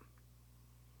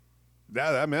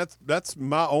 I mean, that's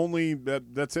my only.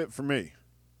 That's it for me.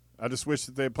 I just wish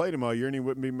that they had played him all year and he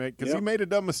wouldn't be because he made a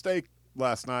dumb mistake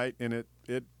last night and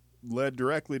it led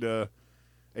directly to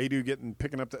Adu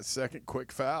picking up that second quick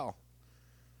foul.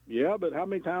 Yeah, but how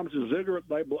many times did Ziegler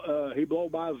he blow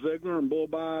by Ziegler and blow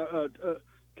by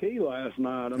Key last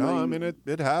night? I mean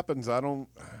it happens. I don't,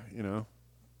 It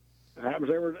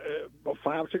happens every 5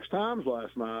 or 6 times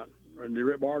last night. And did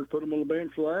Rick Barnes put him on the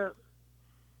bench for that?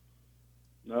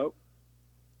 Nope.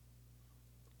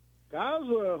 Guys,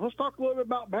 let's talk a little bit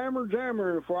about Bammer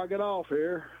Jammer before I get off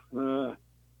here.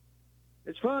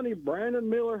 It's funny, Brandon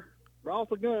Miller brought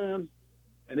the gun,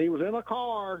 and he was in a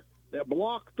car that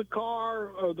blocked the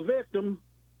car of the victim.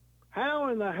 How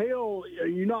in the hell are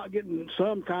you not getting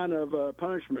some kind of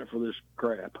punishment for this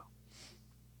crap?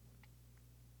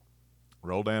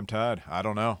 Roll damn Tide. I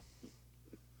don't know.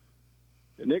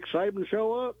 Did Nick Saban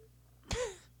show up?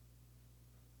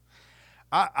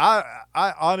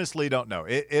 I honestly don't know.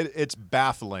 It's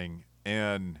baffling,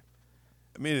 and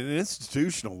I mean, at an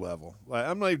institutional level, like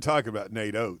I'm not even talking about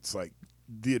Nate Oates. Like,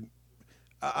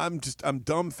 I'm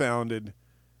dumbfounded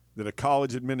that a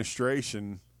college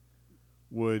administration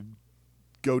would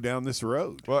go down this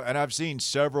road. Well, and I've seen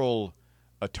several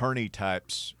attorney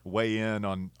types weigh in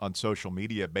on social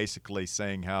media, basically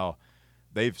saying how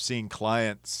they've seen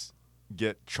clients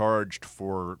get charged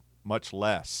for much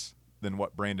less than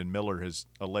what Brandon Miller has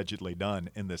allegedly done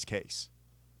in this case.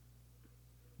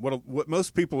 What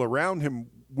most people around him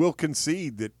will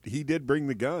concede that he did bring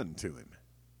the gun to him.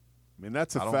 I mean,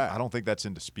 that's a fact. I don't think that's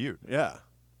in dispute. Yeah.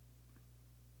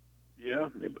 Yeah,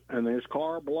 and his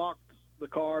car blocked the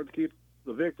car to keep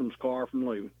the victim's car from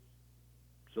leaving.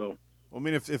 So, I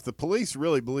mean, if the police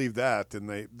really believe that, then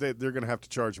they're going to have to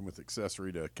charge him with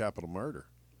accessory to capital murder.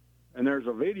 And there's a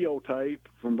videotape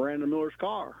from Brandon Miller's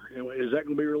car. Is that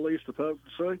going to be released to public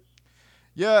to see?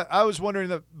 Yeah, I was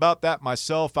wondering about that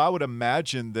myself. I would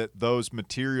imagine that those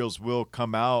materials will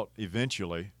come out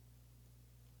eventually.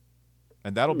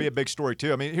 And that'll be a big story,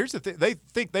 too. I mean, here's the thing. They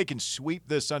think they can sweep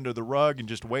this under the rug and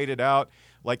just wait it out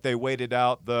like they waited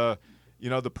out the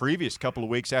previous couple of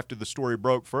weeks after the story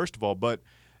broke, first of all. But,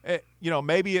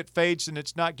 maybe it fades and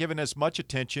it's not given as much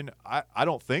attention. I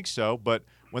don't think so. But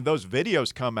when those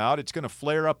videos come out, it's going to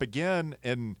flare up again.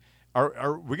 And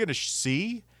are we going to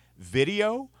see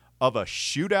video of a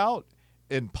shootout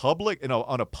in public,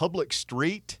 on a public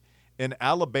street in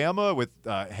Alabama with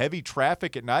heavy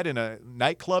traffic at night in a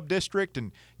nightclub district,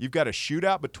 and you've got a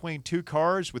shootout between two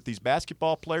cars with these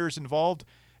basketball players involved?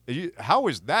 How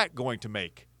is that going to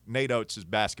make Nate Oates'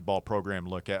 basketball program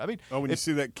look at? I mean, when you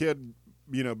see that kid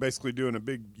basically doing a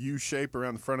big U shape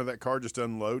around the front of that car, just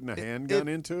unloading a handgun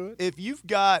into it? If you've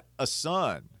got a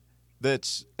son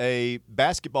that's a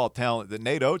basketball talent that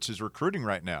Nate Oates is recruiting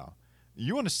right now,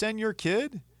 you want to send your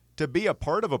kid to be a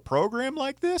part of a program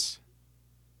like this?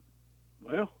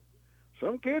 Well,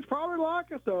 some kids probably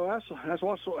like it, though. That's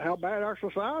how bad our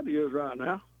society is right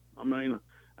now. I mean,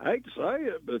 I hate to say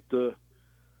it, but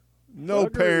no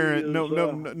parent,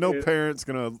 is, no parent's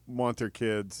going to want their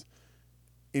kids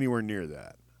anywhere near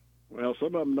that. Well,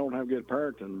 some of them don't have good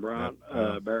parenting, Brian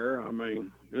Bear. I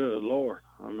mean, good Lord.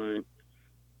 I mean,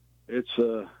 it's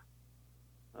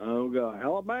oh God,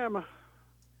 Alabama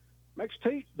makes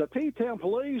the T-Town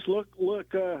police look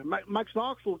makes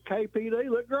Knoxville KPD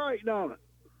look great, don't it?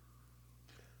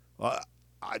 Well,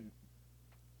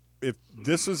 if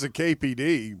this was a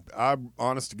KPD, I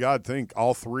honest to God think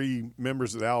all 3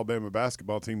 members of the Alabama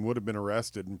basketball team would have been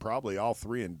arrested and probably all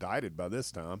 3 indicted by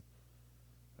this time.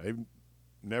 They've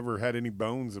never had any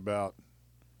bones about.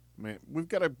 Man, we've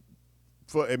got a.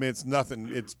 I mean, it's nothing.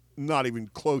 It's not even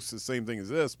close to the same thing as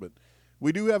this, but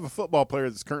we do have a football player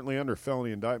that's currently under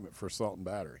felony indictment for assault and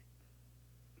battery.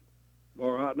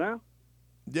 All right now.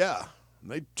 Yeah.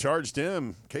 They charged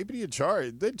him. KPD had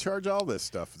charged. They'd charge all this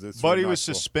stuff. But he was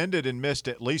suspended and missed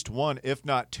at least 1, if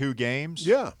not 2 games.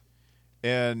 Yeah.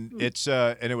 And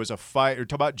it was a fight. We're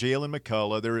talking about Jalen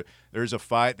McCullough. There's a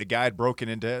fight. The guy had broken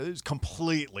into. It was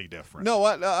completely different. No,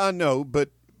 I know, but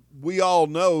we all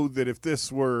know that if this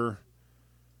had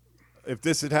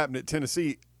happened at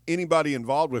Tennessee, anybody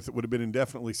involved with it would have been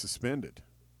indefinitely suspended.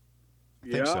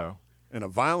 I think so. And a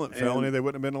violent felony, they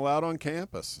wouldn't have been allowed on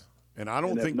campus. And I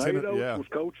don't think Nate Oates was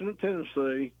coaching at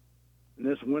Tennessee, and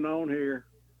this went on here,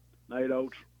 Nate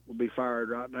Oates will be fired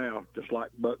right now, just like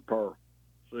Buck Pearl.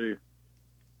 See.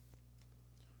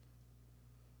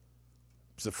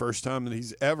 It's the first time that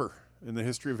he's ever, in the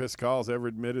history of his calls, ever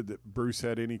admitted that Bruce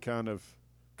had any kind of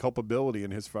culpability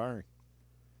in his firing.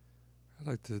 I'd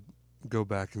like to go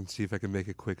back and see if I can make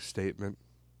a quick statement.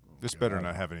 This better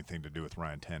not have anything to do with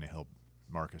Ryan Tannehill,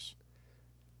 Marcus.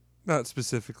 Not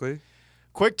specifically.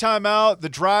 Quick timeout. The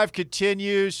drive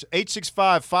continues.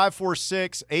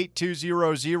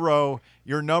 865-546-8200.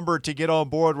 Your number to get on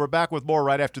board. We're back with more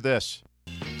right after this.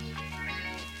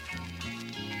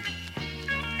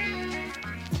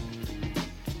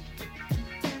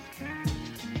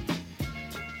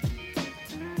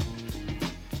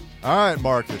 All right,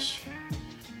 Marcus.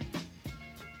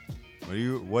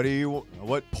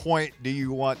 What point do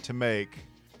you want to make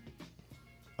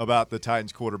about the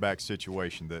Titans quarterback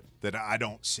situation that I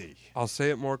don't see? I'll say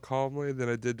it more calmly than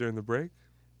I did during the break.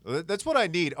 That's what I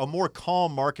need, a more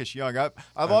calm Marcus Young. I've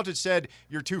often said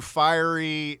you're too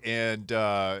fiery and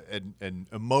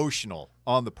emotional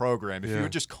on the program. If you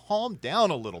would just calm down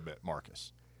a little bit,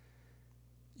 Marcus.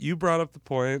 You brought up the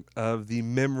point of the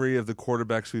memory of the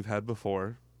quarterbacks we've had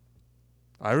before.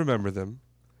 I remember them.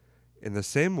 In the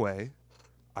same way,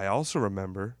 I also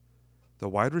remember the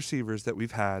wide receivers that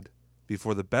we've had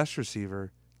before the best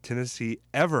receiver Tennessee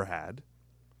ever had,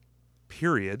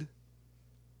 period.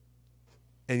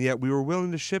 And yet we were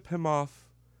willing to ship him off.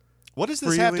 What does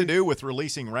this have to do with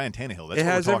releasing Ryan Tannehill? That's it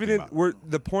has what we're talking everything. about.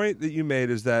 The point that you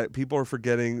made is that people are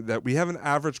forgetting that we have an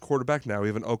average quarterback now. We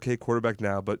have an okay quarterback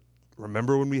now, but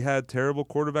remember when we had terrible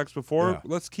quarterbacks before? Yeah.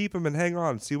 Let's keep them and hang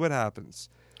on and see what happens.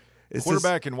 It's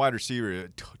quarterback and wide receiver are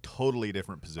totally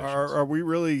different positions. Are we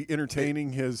really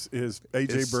entertaining his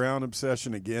A.J. Brown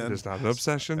obsession again? It's not an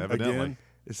obsession. Evidently. Again,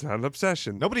 it's not an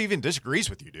obsession. Nobody even disagrees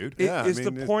with you, dude. It's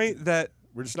the point that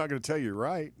we're just not going to tell you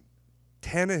right.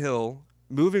 Tannehill,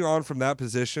 moving on from that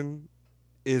position,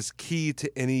 is key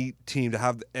to any team to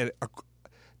have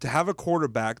a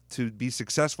quarterback to be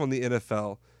successful in the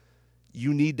NFL.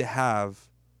 You need to have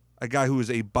a guy who is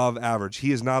above average.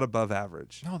 He is not above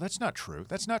average. No, that's not true.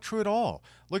 That's not true at all.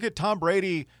 Look at Tom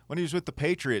Brady when he was with the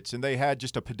Patriots, and they had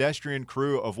just a pedestrian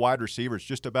crew of wide receivers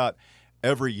just about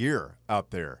every year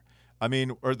out there. I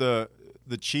mean, or the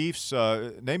Chiefs,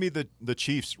 name me the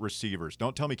Chiefs receivers.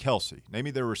 Don't tell me Kelsey. Name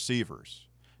me their receivers.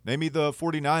 Name me the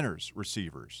 49ers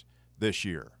receivers this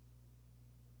year.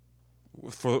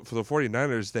 For the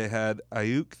 49ers, they had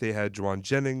Ayuk, they had Juwan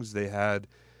Jennings, they had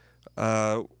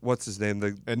what's his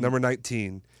name? Number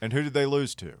 19. And who did they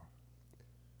lose to?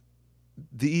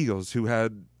 The Eagles, who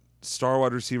had star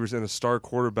wide receivers and a star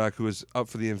quarterback who was up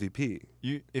for the MVP.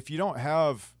 You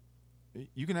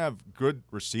can have good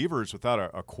receivers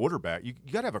without a quarterback. You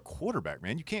got to have a quarterback,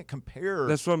 man. You can't compare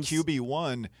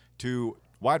QB1 to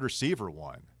wide receiver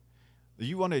 1.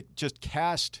 You want to just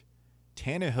cast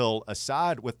Tannehill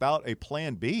aside without a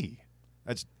plan B.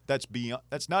 That's beyond.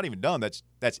 That's not even done. That's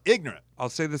ignorant. I'll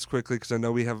say this quickly because I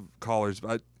know we have callers,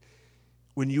 but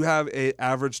when you have a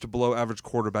average to below average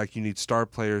quarterback, you need star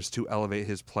players to elevate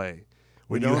his play.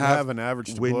 We When don't you have an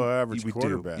average to when- below average we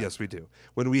quarterback. Do. Yes, we do.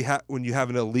 When you have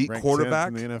an elite Ranked 10th quarterback,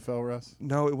 in the NFL, Russ.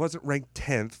 no, it wasn't ranked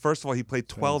 10th. First of all, he played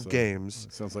 12 Sounds like- games.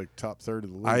 Sounds like top third of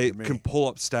the league I to me. can pull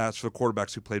up stats for the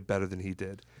quarterbacks who played better than he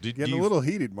did. Getting a little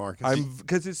heated, Marcus.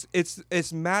 Because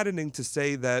it's maddening to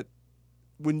say that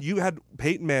when you had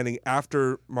Peyton Manning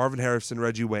after Marvin Harrison,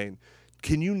 Reggie Wayne,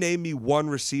 can you name me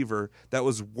one receiver that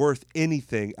was worth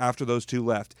anything after those two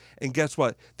left? And guess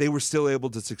what? They were still able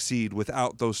to succeed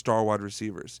without those star wide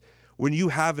receivers. When you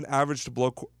have an average to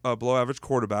below average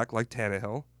quarterback like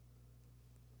Tannehill,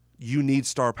 you need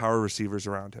star power receivers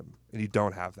around him, and you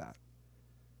don't have that.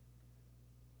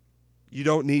 You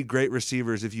don't need great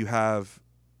receivers if you have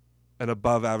an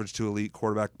above average to elite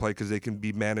quarterback play because they can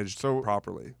be managed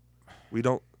properly. We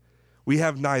don't. We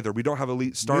have neither. We don't have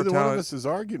elite star Neither talent. one of us is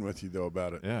arguing with you though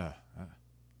about it. Yeah.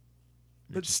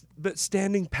 But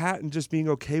standing pat and just being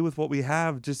okay with what we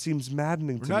have just seems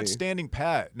maddening We're to not me. standing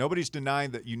pat. Nobody's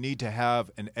denying that you need to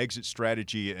have an exit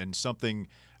strategy and something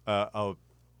of,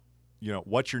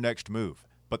 what's your next move.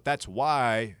 But that's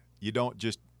why you don't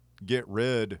just get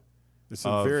rid It's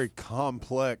of a very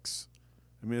complex.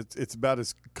 I mean, it's about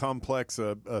as complex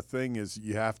a thing as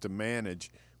you have to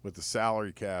manage with the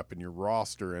salary cap and your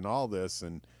roster and all this,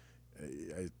 and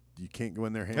you can't go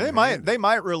in there hand in hand. They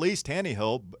might release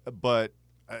Tannehill, but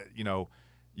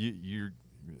you're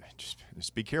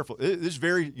just be careful. This is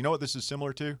very. You know what this is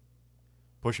similar to?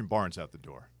 Pushing Barnes out the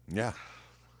door. Yeah,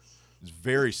 it's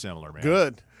very similar, man.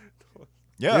 Good.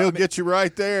 Yeah, he'll get you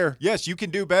right there. Yes, you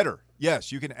can do better.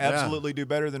 Yes, you can absolutely do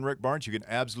better than Rick Barnes. You can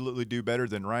absolutely do better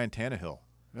than Ryan Tannehill.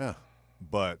 Yeah,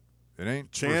 but it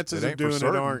ain't. Chances it ain't of doing it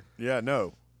certain. aren't. Yeah,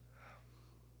 no.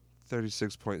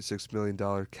 $36.6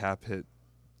 million cap hit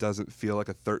doesn't feel like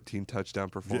a 13 touchdown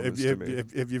performance to me.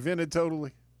 If you vented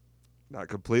totally, not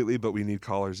completely, but we need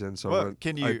callers in, so Well,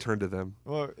 I turn to them.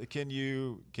 Well, can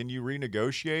you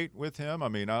renegotiate with him? I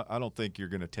mean, I don't think you're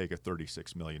going to take a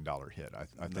 $36 million hit.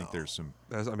 I think there's some.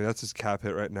 That's his cap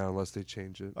hit right now, unless they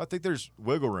change it. I think there's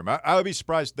wiggle room. I would be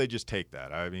surprised if they just take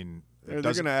that. I mean, it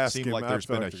doesn't gonna ask seem him. like I there's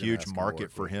feel been like a they're gonna huge ask him to market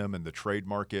work for with him in the trade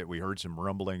market. We heard some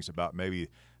rumblings about maybe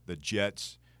the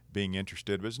Jets being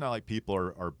interested, but it's not like people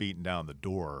are beating down the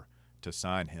door to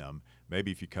sign him. Maybe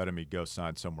if you cut him, he'd go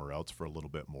sign somewhere else for a little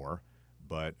bit more.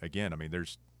 But again, I mean,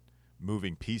 there's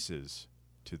moving pieces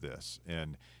to this,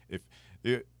 and if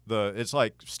it's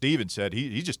like Steven said,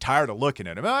 he's just tired of looking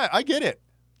at him. I get it.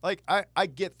 Like I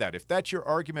get that. If that's your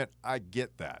argument, I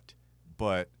get that.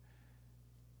 But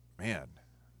man,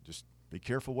 just be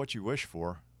careful what you wish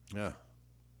for. yeah.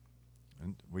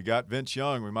 And we got Vince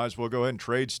Young. We might as well go ahead and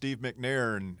trade Steve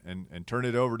McNair and turn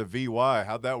it over to VY.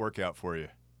 How'd that work out for you?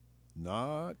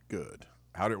 Not good.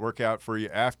 How'd it work out for you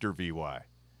after VY?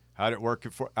 How'd it work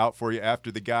out for you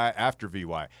after the guy after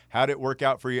VY? How'd it work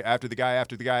out for you after the guy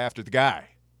after the guy after the guy?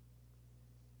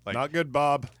 Like, Not good,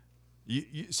 Bob.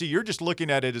 You see, you're just looking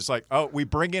at it as like, oh, we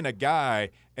bring in a guy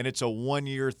and it's a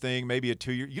 1-year thing, maybe a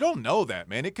 2-year. You don't know that,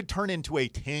 man. It could turn into a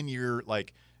 10-year,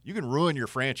 like, you can ruin your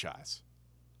franchise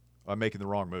by making the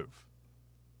wrong move.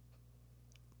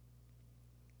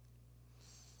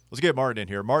 Let's get Martin in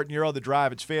here. Martin, you're on the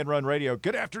drive. It's Fan Run Radio.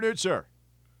 Good afternoon, sir.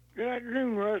 Good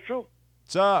afternoon, Russell.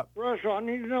 What's up? Russell, I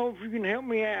need to know if you can help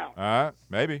me out. All right,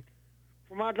 maybe.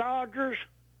 For my Dodgers,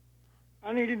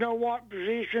 I need to know what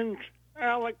positions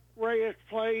Alec Reyes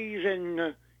plays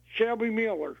and Shelby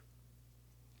Miller.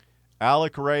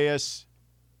 Alec Reyes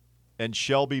and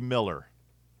Shelby Miller.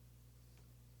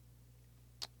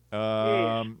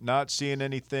 Yes. Not seeing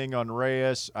anything on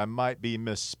Reyes. I might be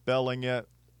misspelling it.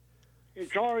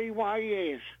 It's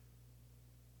R-E-Y-S.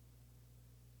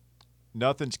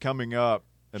 Nothing's coming up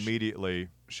immediately.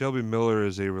 Shelby Miller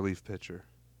is a relief pitcher.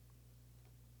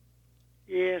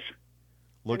 Yes.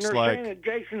 Looks and they're like. saying that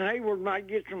Jason Hayward might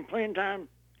get some playing time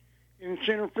in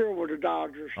center field with the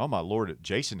Dodgers. Oh, my Lord.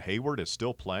 Jason Hayward is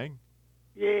still playing?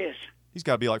 Yes. He's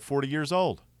got to be like 40 years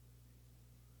old.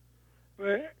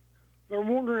 But they're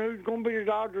wondering who's going to be the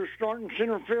Dodgers' starting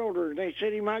center fielder. They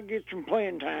said he might get some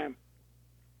playing time.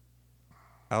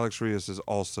 Alex Reyes is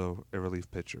also a relief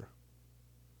pitcher.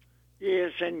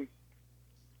 Yes, and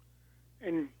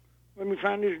let me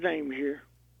find his name here.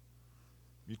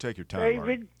 You take your time,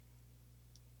 David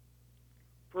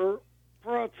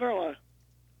Perotella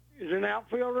is an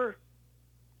outfielder,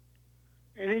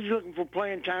 and he's looking for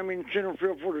playing time in center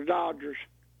field for the Dodgers.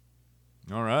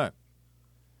 All right.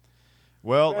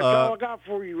 Well, That's all I got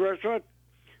for you, Russ.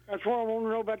 That's what I want to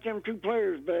know about them two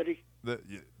players, buddy.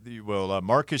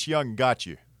 Marcus Young got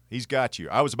you. He's got you.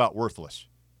 I was about worthless.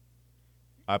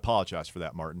 I apologize for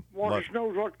that, Martin. Marcus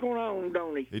knows what's going on,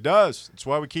 don't he? He does. That's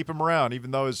why we keep him around,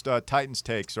 even though his Titans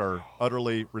takes are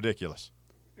utterly ridiculous.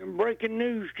 And breaking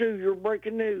news, too. You're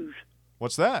breaking news.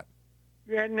 What's that?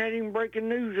 You hadn't had any breaking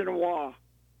news in a while.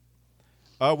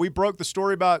 We broke the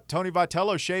story about Tony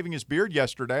Vitello shaving his beard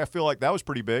yesterday. I feel like that was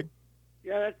pretty big.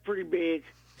 Yeah, that's pretty big.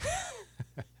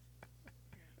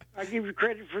 I give you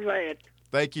credit for that.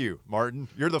 Thank you, Martin.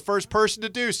 You're the first person to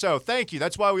do so. Thank you.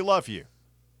 That's why we love you.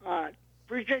 All right.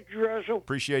 Appreciate you, Russell.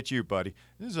 Appreciate you, buddy.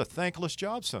 This is a thankless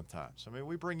job sometimes. I mean,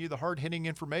 we bring you the hard-hitting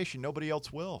information. Nobody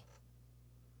else will.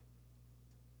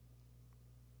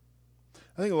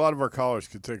 I think a lot of our callers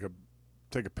could take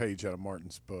a page out of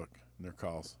Martin's book in their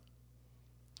calls.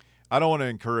 I don't want to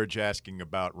encourage asking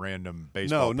about random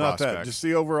baseball No, not prospects. that. Just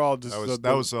the overall. Just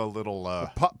That was a little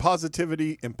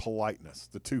positivity and politeness.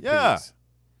 The two yeah. P's.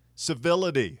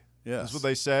 Civility. Yes. That's what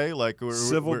they say. Like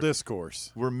Civil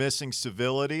discourse. We're missing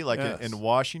civility. Like Yes. in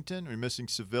Washington, we're missing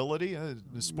civility. In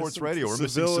sports radio, we're missing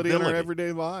civility civility. in our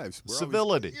everyday lives. We're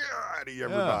Civility. always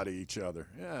everybody, each other.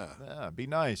 Yeah. Yeah, be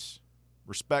nice,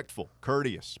 respectful,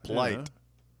 courteous, polite. Yeah.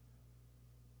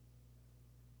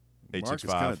 865.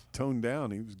 Marcus kind of toned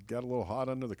down. He got a little hot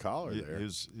under the collar there.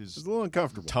 His It's a little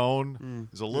uncomfortable. tone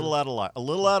is a little out of line, a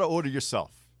little out of order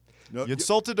yourself. No, You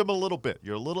insulted him a little bit.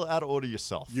 You're a little out of order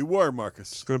yourself. you were, Marcus.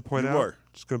 Just going to point You out. were.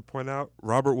 Just going to point out.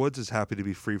 Robert Woods is happy to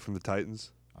be free from the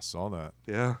Titans. I saw that.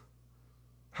 Yeah.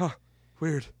 Huh.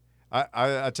 Weird.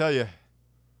 I tell you,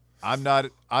 I'm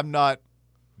not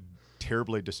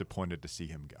terribly disappointed to see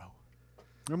him go.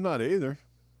 I'm not either.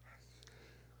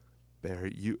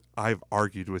 Barry, I've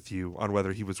argued with you on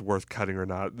whether he was worth cutting or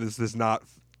not.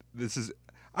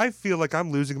 I feel like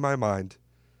I'm losing my mind.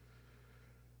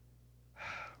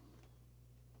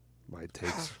 My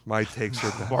takes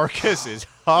are bad. Marcus is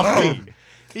huffy.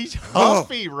 He's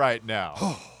huffy right now.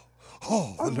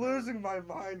 I'm losing my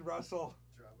mind, Russell.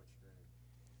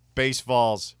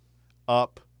 Baseball's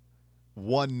up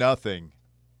 1-0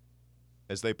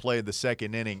 as they play the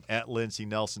second inning at Lindsey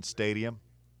Nelson Stadium.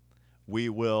 We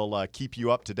will keep you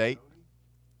up to date.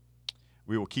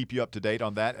 We will keep you up to date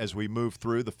on that as we move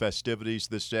through the festivities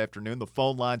this afternoon. The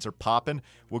phone lines are popping.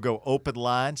 We'll go open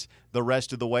lines the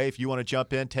rest of the way. If you want to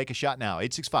jump in, take a shot now.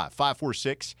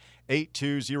 865-546-8200,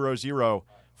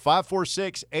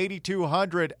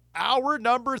 546-8200. Hour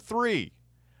number 3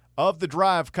 of the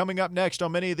drive coming up next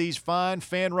on many of these fine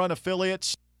fan-run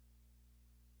affiliates.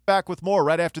 Back with more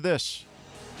right after this.